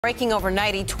Breaking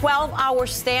overnight, a 12-hour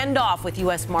standoff with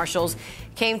U.S. Marshals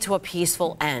came to a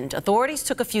peaceful end. Authorities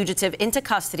took a fugitive into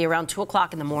custody around 2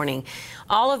 o'clock in the morning.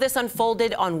 All of this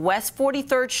unfolded on West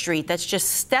 43rd Street, that's just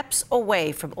steps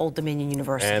away from Old Dominion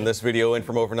University. And this video in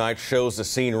from overnight shows the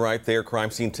scene right there.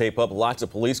 Crime scene tape up. Lots of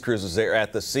police cruisers there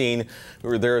at the scene. We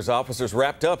were there as officers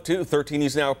wrapped up, too. 13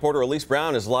 News Now reporter Elise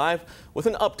Brown is live with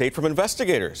an update from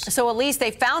investigators. So, Elise, they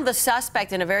found the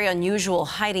suspect in a very unusual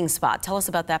hiding spot. Tell us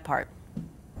about that part.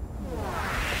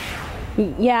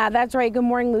 Yeah, that's right. Good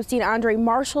morning, Lucy and Andre.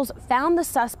 Marshals found the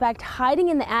suspect hiding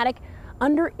in the attic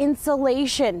under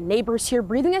insulation. Neighbors here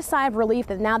breathing a sigh of relief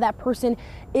that now that person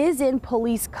is in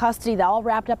police custody. That all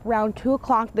wrapped up around 2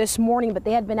 o'clock this morning, but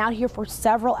they had been out here for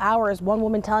several hours. One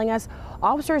woman telling us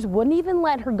officers wouldn't even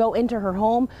let her go into her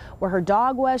home where her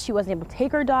dog was. She wasn't able to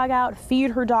take her dog out,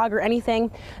 feed her dog or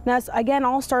anything. Now, this, again,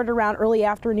 all started around early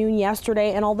afternoon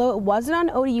yesterday, and although it wasn't on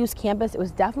ODU's campus, it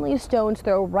was definitely a stone's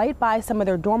throw right by some of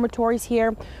their dormitories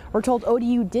here. We're told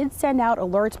ODU did send out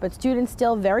alerts, but students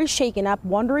still very shaken up,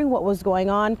 wondering what was going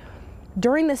on.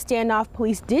 During the standoff,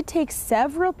 police did take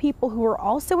several people who were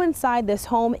also inside this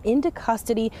home into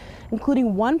custody,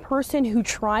 including one person who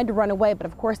tried to run away. But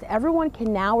of course, everyone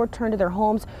can now return to their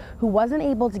homes who wasn't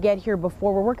able to get here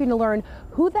before. We're working to learn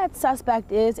who that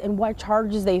suspect is and what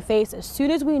charges they face. As soon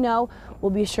as we know,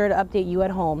 we'll be sure to update you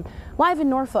at home. Live in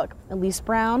Norfolk, Elise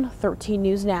Brown, 13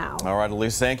 News Now. All right,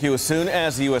 Elise, thank you. As soon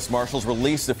as the U.S. Marshals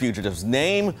release the fugitive's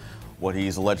name, what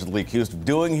he's allegedly accused of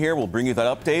doing here, we'll bring you that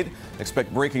update.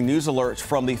 Expect breaking news alerts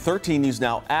from the 13 News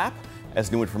Now app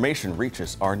as new information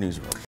reaches our newsroom.